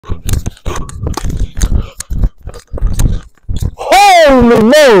Holy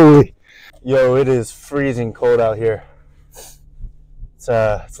moly! Yo, it is freezing cold out here.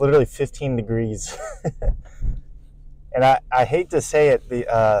 It's literally 15 degrees. And I hate to say it,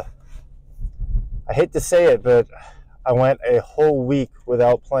 but I went a whole week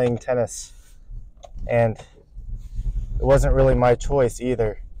without playing tennis, and it wasn't really my choice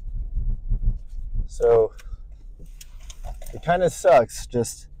either. So it kind of sucks.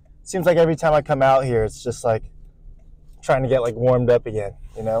 Just seems like every time I come out here, it's just like trying to get like warmed up again,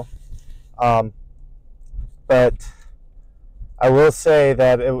 you know. But I will say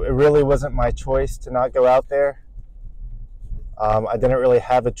that it really wasn't my choice to not go out there. I didn't really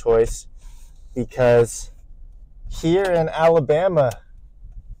have a choice because here in Alabama,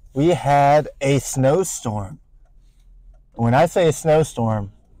 we had a snowstorm. When I say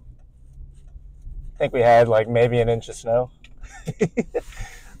snowstorm, I think we had like maybe an inch of snow.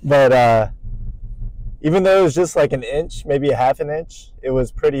 But even though it was just like an inch, maybe a half an inch, it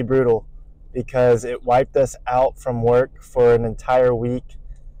was pretty brutal because it wiped us out from work for an entire week.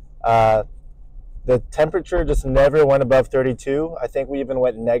 The temperature just never went above 32. I think we even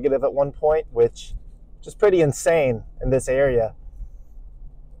went negative at one point, which is pretty insane in this area.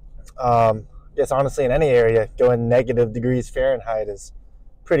 Yes, honestly, in any area, going negative degrees Fahrenheit is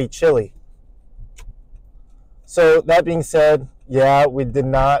pretty chilly. So that being said, yeah, we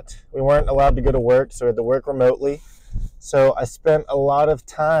weren't allowed to go to work, so we had to work remotely. So I spent a lot of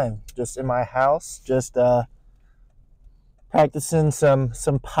time just in my house, just practicing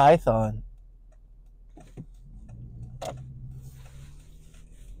some Python.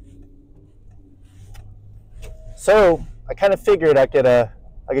 So I kind of figured I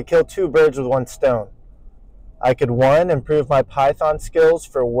could kill two birds with one stone. I could, one, improve my Python skills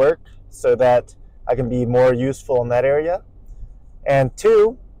for work so that I can be more useful in that area. And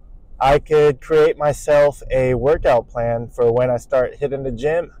two, I could create myself a workout plan for when I start hitting the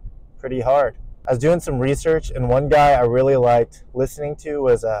gym pretty hard. I was doing some research, and one guy I really liked listening to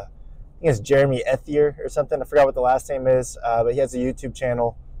was, I think it's Jeremy Ethier or something. I forgot what the last name is, but he has a YouTube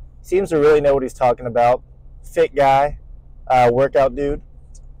channel. He seems to really know what he's talking about. Fit guy, workout dude.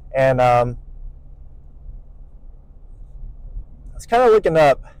 And I was kind of looking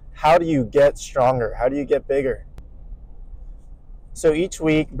up, how do you get stronger? How do you get bigger? So each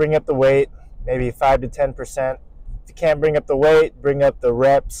week, bring up the weight, maybe 5 to 10%. If you can't bring up the weight, bring up the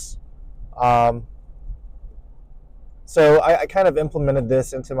reps. So I kind of implemented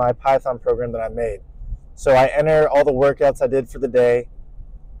this into my Python program that I made. So I enter all the workouts I did for the day,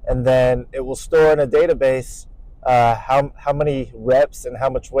 and then it will store in a database how many reps and how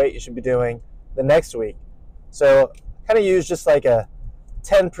much weight you should be doing the next week. So I kind of use just like a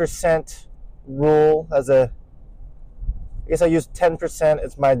 10% rule as I guess I use 10%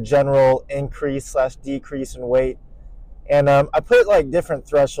 as my general increase/decrease in weight. And I put like different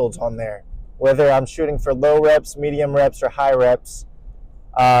thresholds on there, whether I'm shooting for low reps, medium reps, or high reps.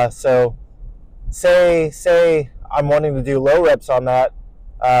 So say I'm wanting to do low reps on that,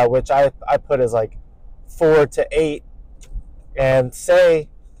 which I put as like 4 to 8, and say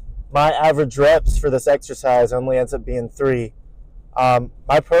my average reps for this exercise only ends up being 3.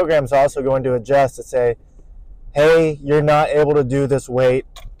 My program's also going to adjust to say, hey, you're not able to do this weight.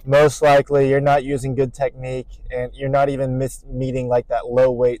 Most likely you're not using good technique, and you're not even meeting like that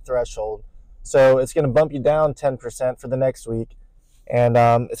low weight threshold. So it's going to bump you down 10% for the next week, and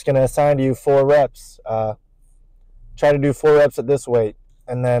it's going to assign you 4 reps. Try to do 4 reps at this weight,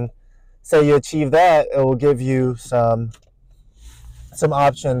 and then say you achieve that, it will give you some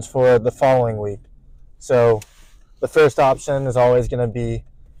options for the following week. So the first option is always going to be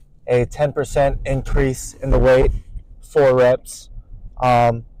a 10% increase in the weight, 4 reps.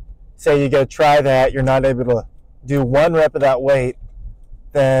 Say you go try that, you're not able to do 1 rep of that weight,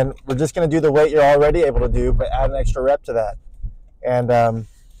 then we're just going to do the weight you're already able to do, but add an extra rep to that, and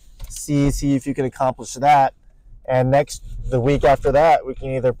see if you can accomplish that. And the week after that, we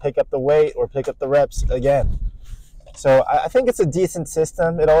can either pick up the weight or pick up the reps again. So I think it's a decent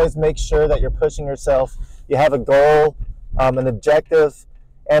system. It always makes sure that you're pushing yourself. You have a goal, an objective.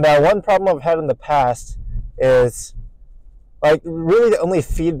 And one problem I've had in the past is, like, really the only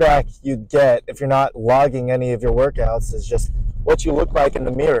feedback you get if you're not logging any of your workouts is just what you look like in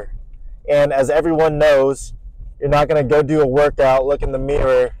the mirror. And as everyone knows, you're not going to go do a workout, look in the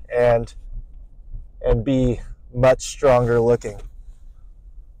mirror, and be much stronger looking.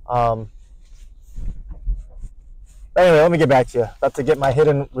 Anyway, let me get back to you. About to get my hit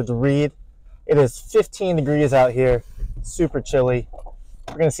in with the read. It is 15 degrees out here, super chilly.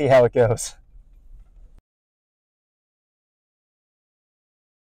 We're going to see how it goes.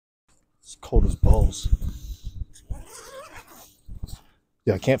 It's cold as balls.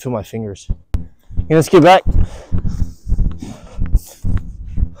 Yeah, I can't feel my fingers. Let's get back.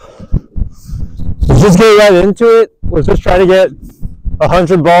 Let's just get right into it. Let's just try to get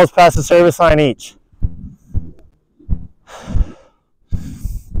 100 balls past the service line each.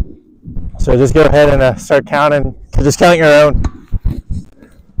 So just go ahead and start counting. Just count your own.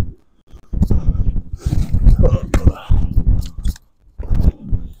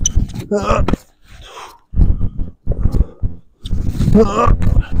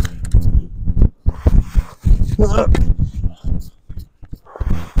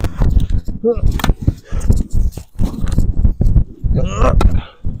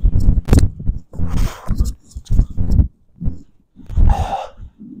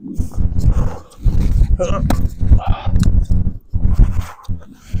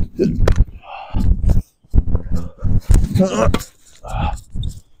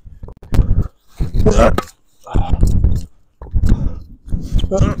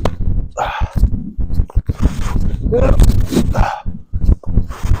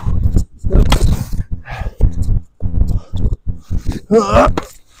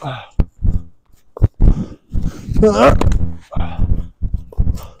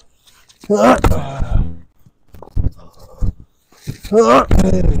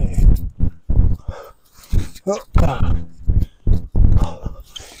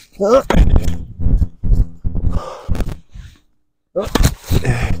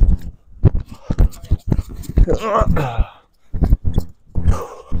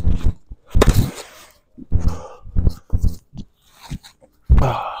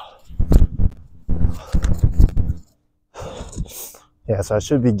 Yeah, so I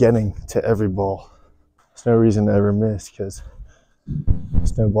should be getting to every ball. There's no reason to ever miss because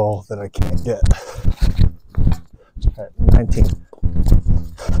there's no ball that I can't get. All right, 19.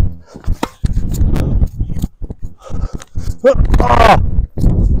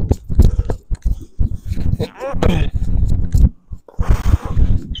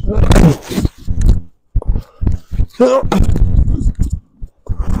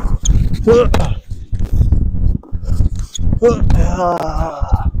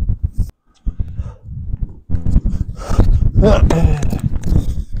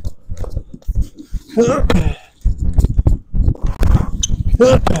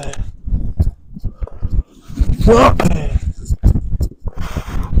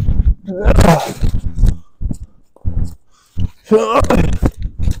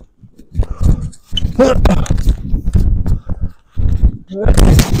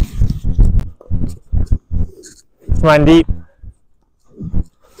 Mine deep.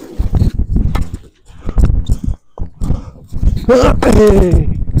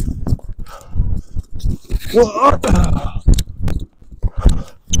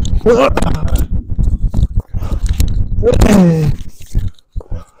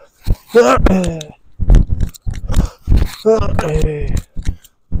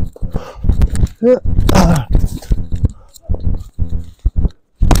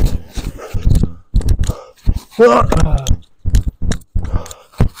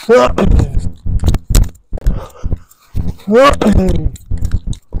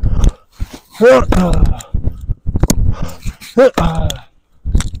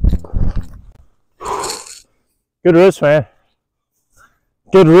 Good rips, man.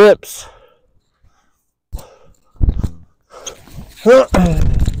 Good rips.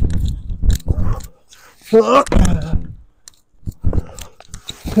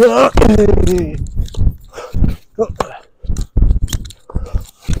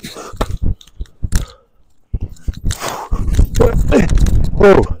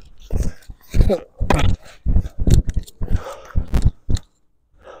 Whoa.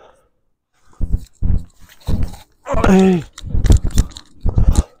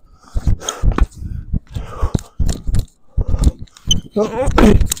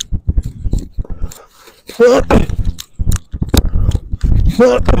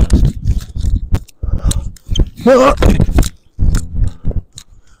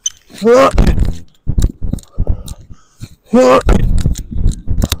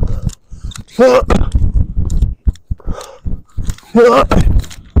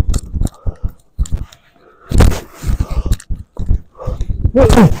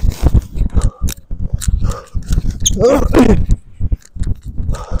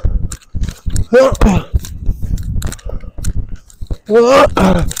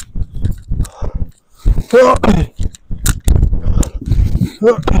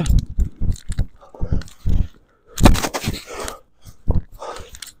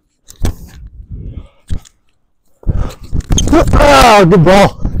 Oh, good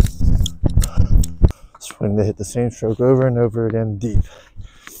ball. Just wanting to hit the same stroke over and over again deep.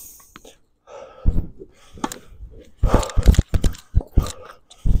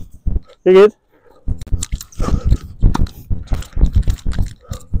 You're good.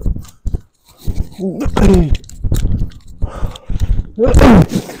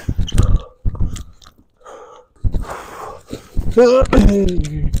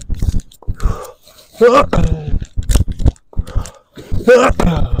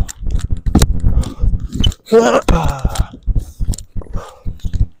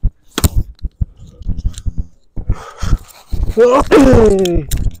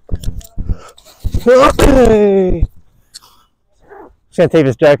 Just gonna take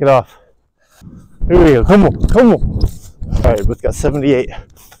this jacket off. Here we go. Come on, come on. All right, both got 78.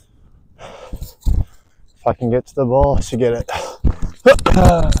 If I can get to the ball, I should get it.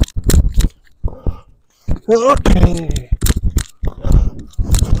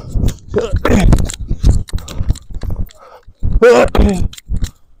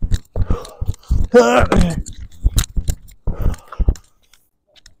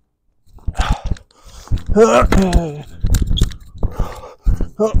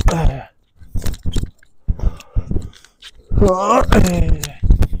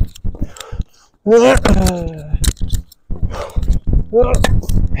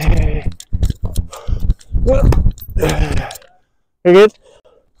 You good?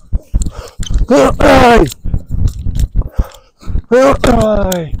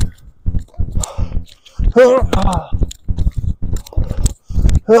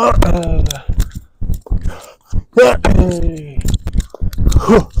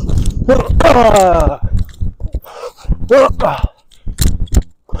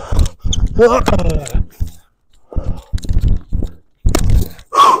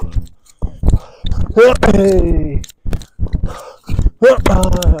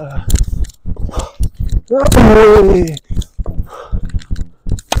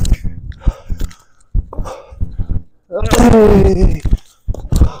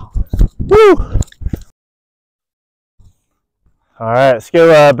 All right, let's go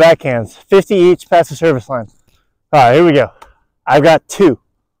backhands. 50 each past the service line. All right, here we go. I've got 2.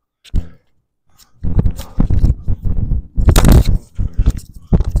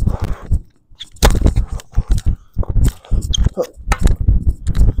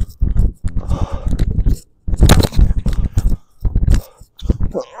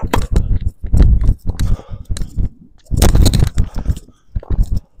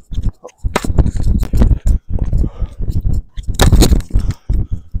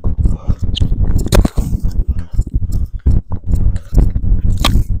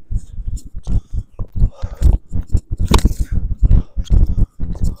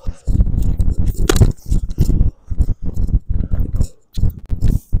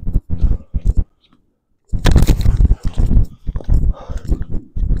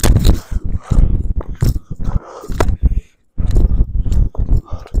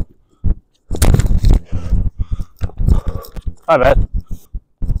 My bad.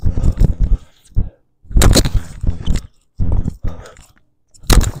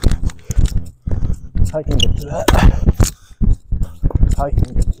 I can get to that. I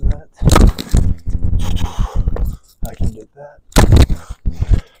can get to that. I can get that.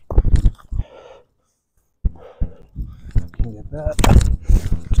 I can get that.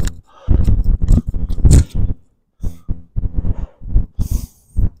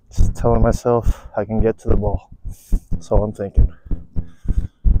 Just telling myself I can get to the ball. That's all I'm thinking.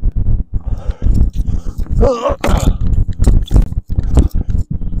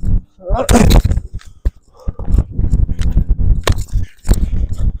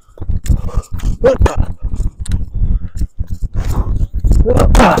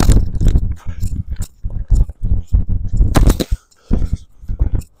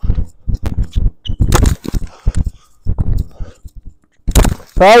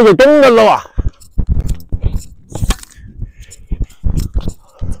 Rồi trúng lên luôn à.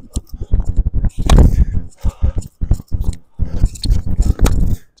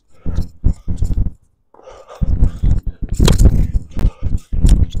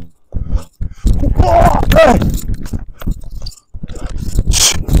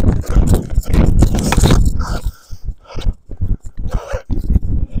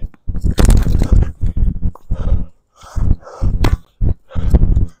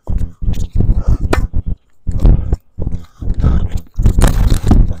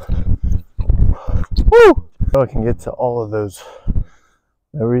 I can get to all of those.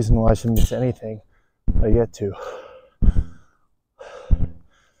 No reason why I should miss anything I get to.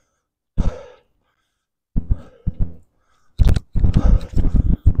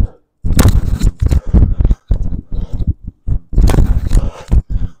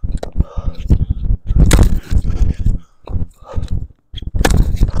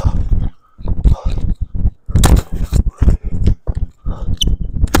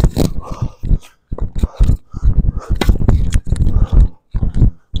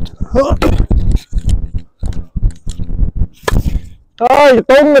 Ơi,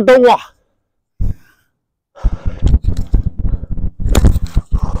 tung người tung à.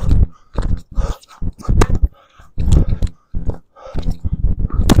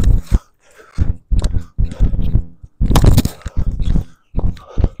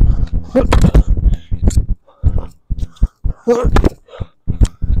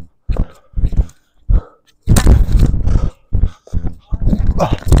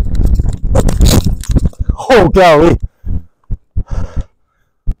 Oh golly,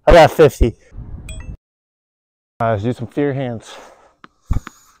 I got 50. Let's do some fear hands.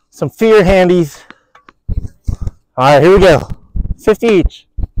 Some fear handies. All right, here we go. 50 each.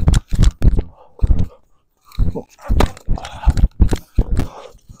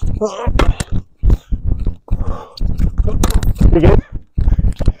 You good?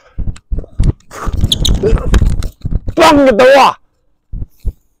 Bang the door.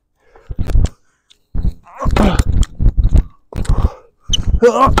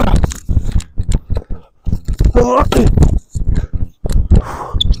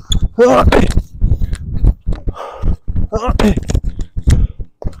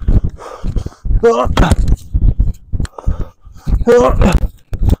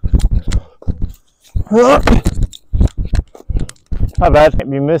 Not bad. Can't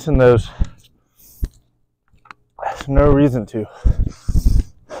be missing those. There's no reason to.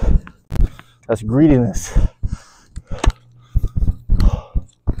 That's greediness.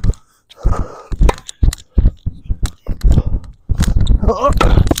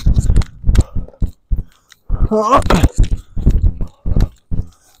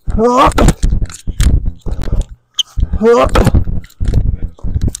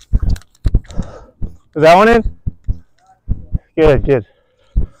 Is that one in? Good, good.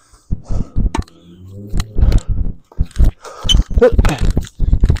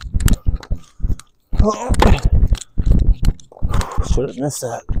 Shouldn't miss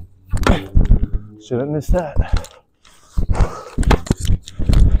that. Shouldn't miss that.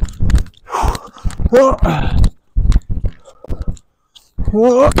 Bonga!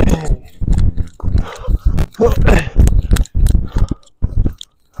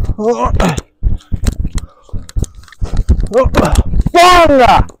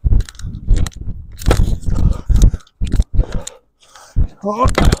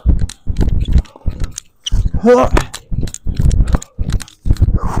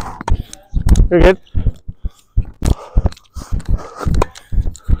 You're good.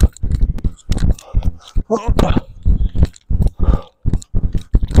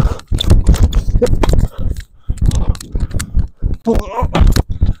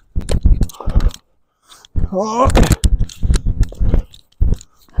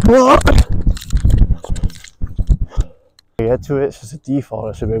 Get to it, it's just a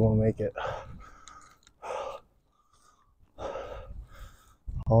default. I should be able to make it.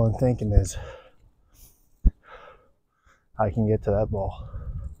 All I'm thinking is I can get to that ball.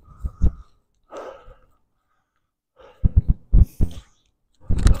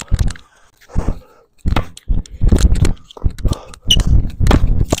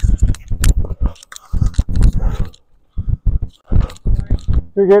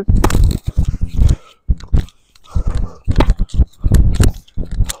 You're good.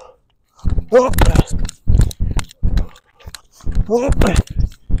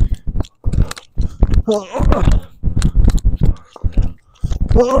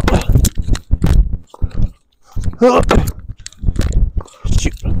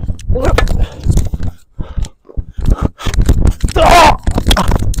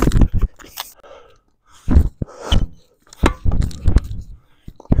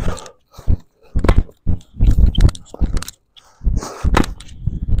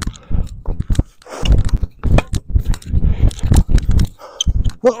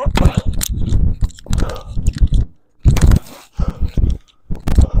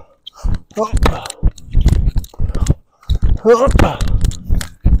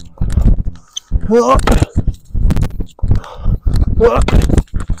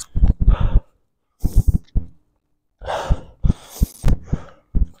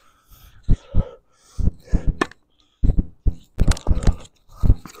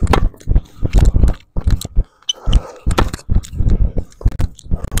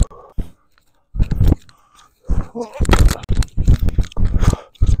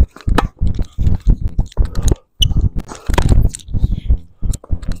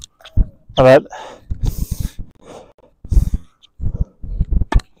 All right.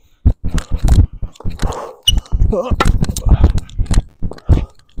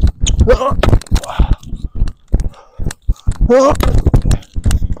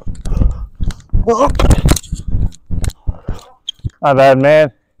 My bad,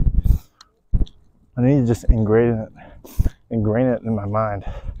 man. I need to just ingrain it in my mind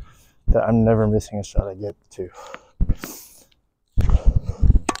that I'm never missing a shot I get to.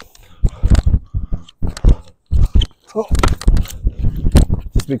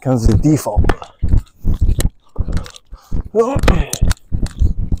 Just becomes the default.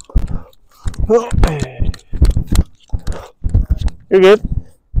 You're good.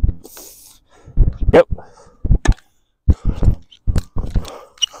 Yep.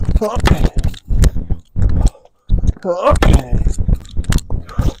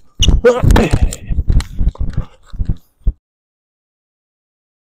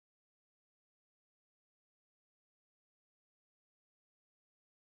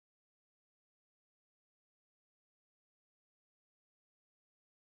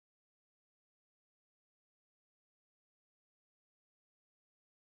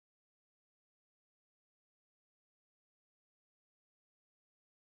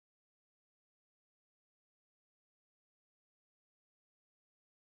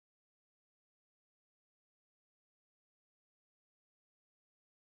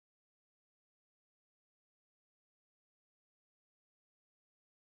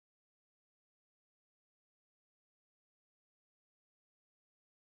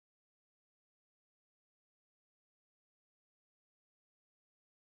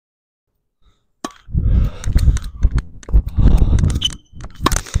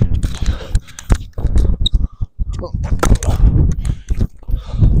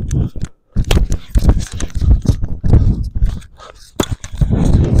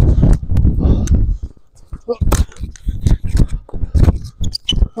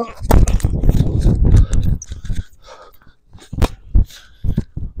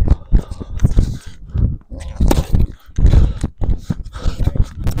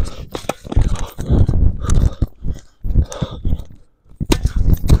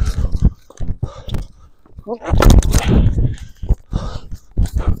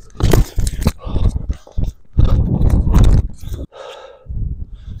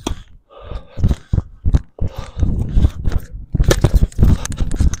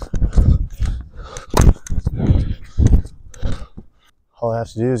 All I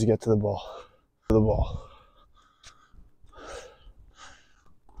have to do is get to the ball.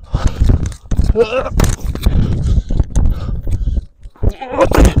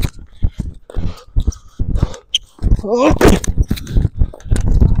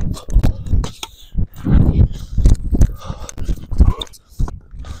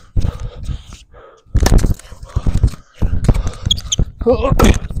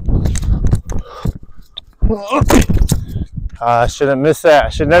 I shouldn't miss that. I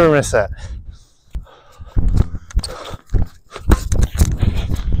should never miss that.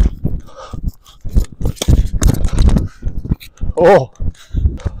 Oh.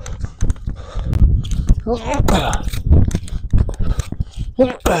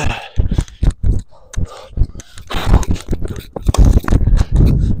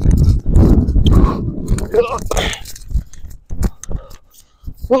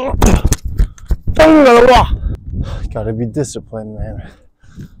 Gotta be disciplined, man.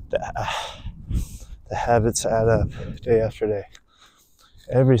 The habits add up day after day.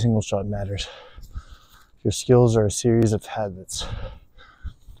 Every single shot matters. Your skills are a series of habits.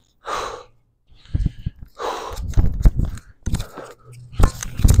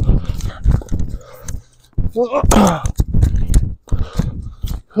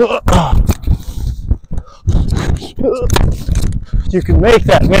 You can make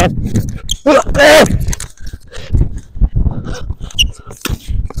that, man.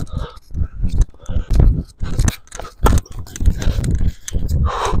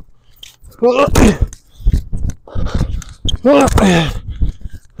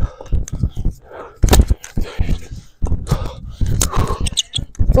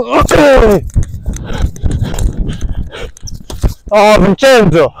 Oh,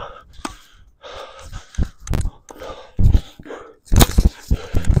 Vincenzo!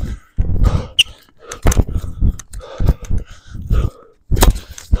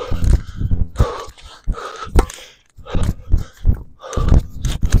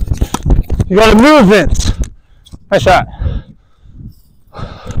 You gotta move, Vince. Nice shot.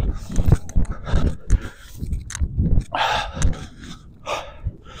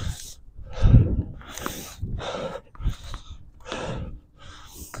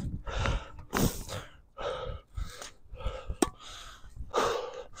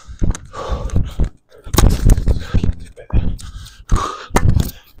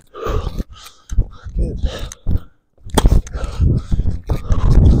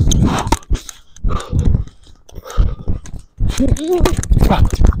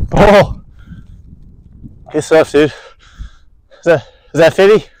 Oh, good stuff, dude. Is that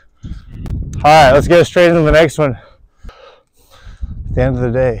 50? All right, let's go straight into the next one. At the end of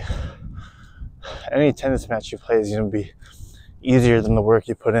the day, any tennis match you play is going to be easier than the work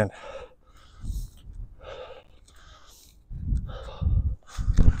you put in.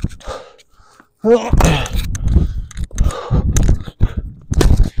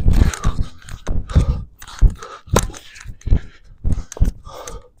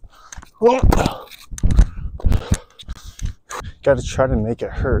 Got to try to make it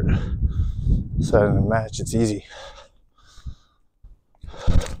hurt so that in a match it's easy.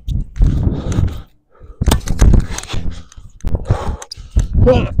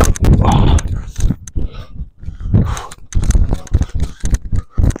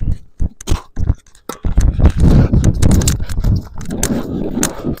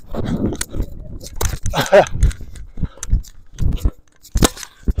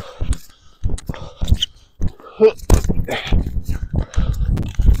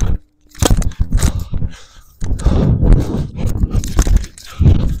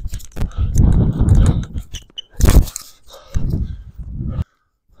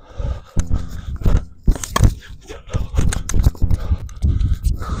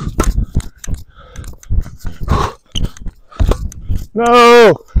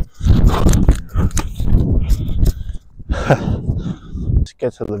 No! Let's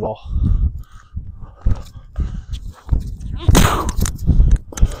get to the ball.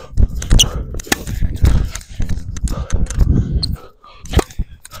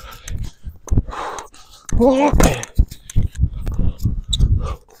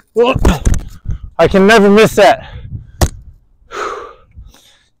 I can never miss that.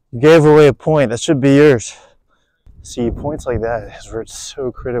 You gave away a point. That should be yours. See, points like that is where it's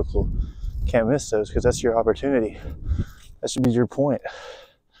so critical. Can't miss those because that's your opportunity. That should be your point.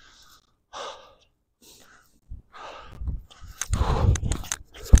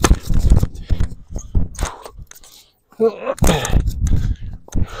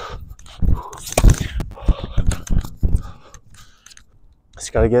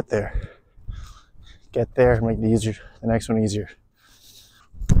 Just gotta get there. Get there, make the next one easier.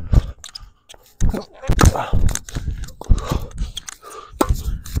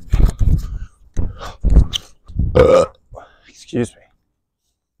 Excuse me.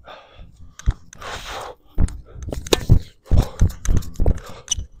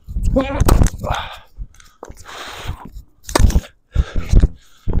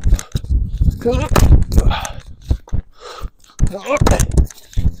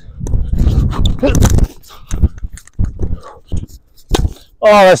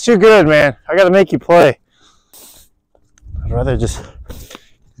 Oh, that's too good, man. I gotta make you play. I'd rather just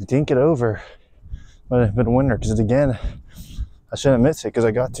dink it over. Might have been a winner, because again, I shouldn't miss it because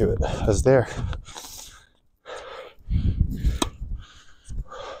I got to it. I was there.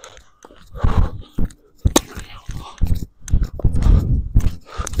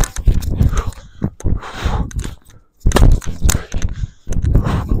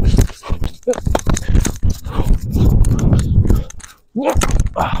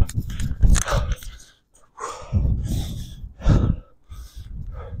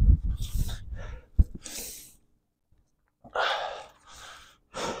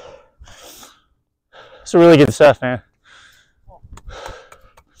 It's really good stuff, man.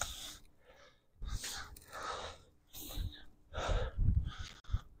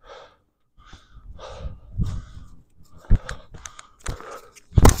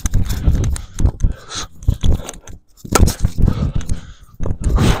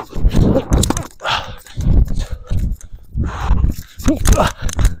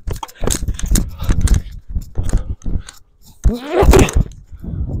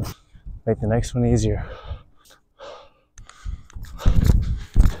 Make the next one easier.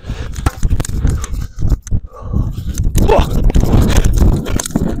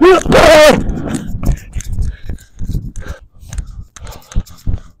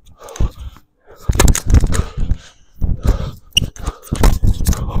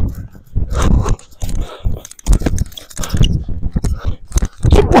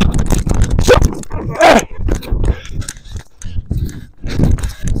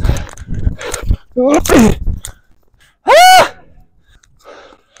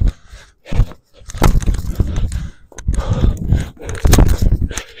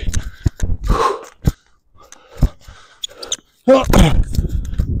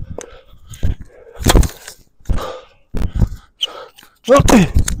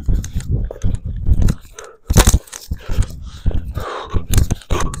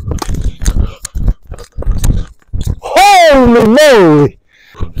 Holy moly!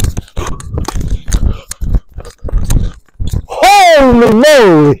 Holy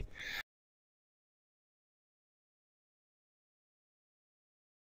moly!